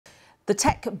The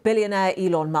tech billionaire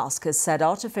Elon Musk has said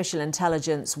artificial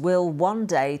intelligence will one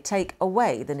day take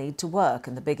away the need to work,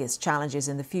 and the biggest challenges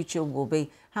in the future will be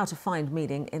how to find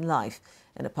meaning in life.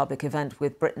 In a public event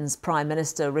with Britain's Prime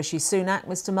Minister Rishi Sunak,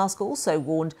 Mr Musk also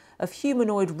warned of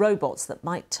humanoid robots that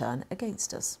might turn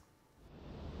against us.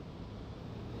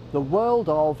 The world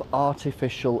of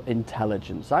artificial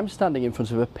intelligence. I'm standing in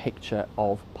front of a picture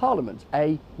of Parliament,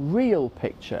 a real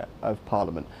picture of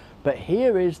Parliament. But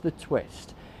here is the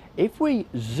twist. If we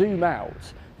zoom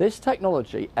out, this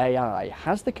technology, AI,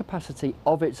 has the capacity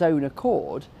of its own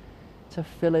accord to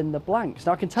fill in the blanks.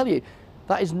 Now, I can tell you,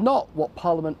 that is not what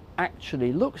Parliament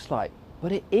actually looks like,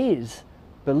 but it is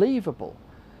believable.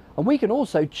 And we can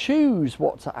also choose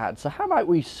what to add. So how might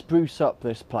we spruce up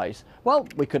this place? Well,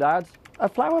 we could add a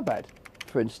flower bed,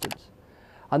 for instance.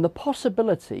 And the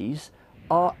possibilities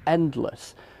are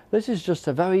endless. This is just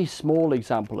a very small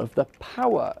example of the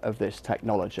power of this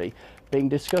technology being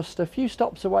discussed a few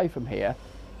stops away from here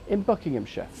in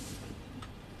Buckinghamshire.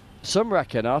 Some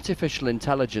reckon artificial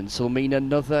intelligence will mean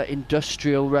another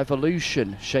industrial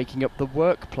revolution, shaking up the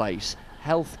workplace,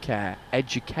 healthcare,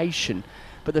 education.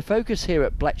 But the focus here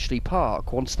at Bletchley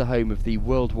Park, once the home of the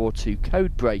World War II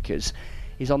code breakers,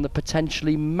 is on the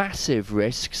potentially massive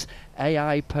risks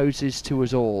AI poses to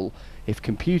us all if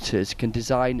computers can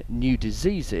design new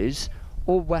diseases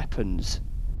or weapons.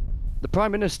 The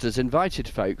Prime Minister's invited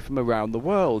folk from around the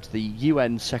world, the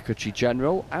UN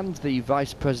Secretary-General and the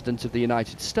Vice President of the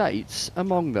United States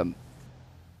among them.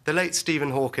 The late Stephen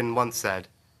Hawking once said,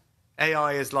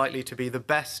 "AI is likely to be the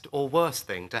best or worst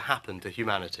thing to happen to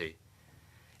humanity.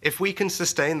 If we can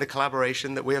sustain the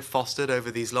collaboration that we have fostered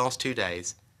over these last 2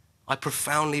 days, I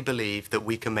profoundly believe that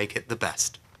we can make it the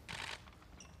best."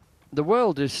 The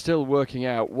world is still working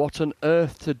out what on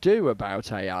earth to do about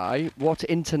AI, what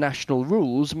international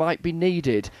rules might be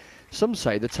needed. Some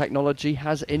say the technology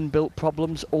has inbuilt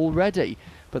problems already,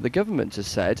 but the government has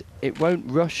said it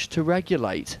won't rush to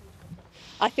regulate.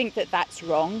 I think that that's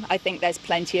wrong. I think there's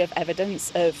plenty of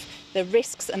evidence of the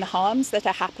risks and harms that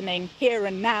are happening here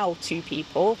and now to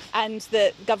people, and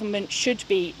that government should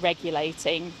be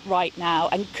regulating right now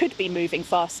and could be moving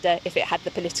faster if it had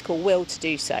the political will to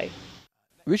do so.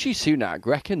 Rishi Sunak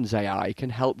reckons AI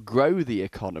can help grow the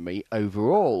economy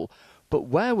overall, but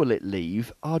where will it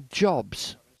leave our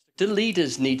jobs? Do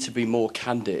leaders need to be more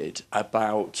candid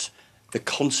about the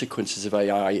consequences of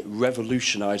AI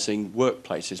revolutionising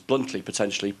workplaces, bluntly,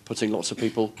 potentially putting lots of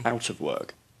people out of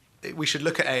work? We should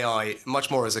look at AI much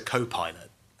more as a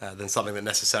co-pilot than something that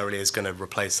necessarily is going to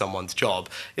replace someone's job.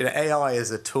 You know, AI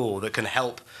is a tool that can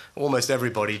help almost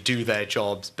everybody do their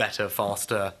jobs better,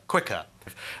 faster, quicker.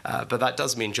 But that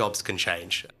does mean jobs can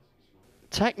change.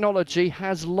 Technology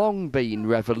has long been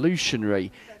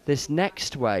revolutionary. This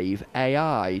next wave,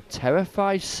 AI,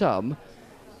 terrifies some,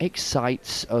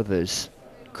 excites others.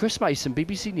 Chris Mason,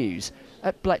 BBC News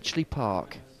at Bletchley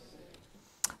Park.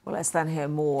 Well, let's then hear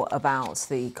more about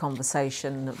the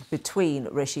conversation between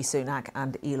Rishi Sunak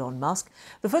and Elon Musk.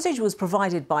 The footage was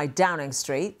provided by Downing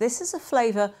Street. This is a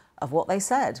flavour of what they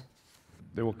said.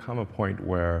 There will come a point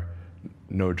where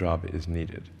no job is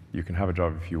needed. You can have a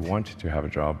job if you want to have a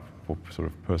job for sort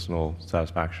of personal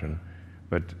satisfaction,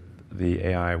 but the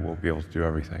AI will be able to do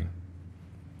everything.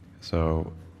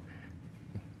 So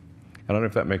I don't know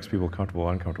if that makes people comfortable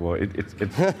or uncomfortable.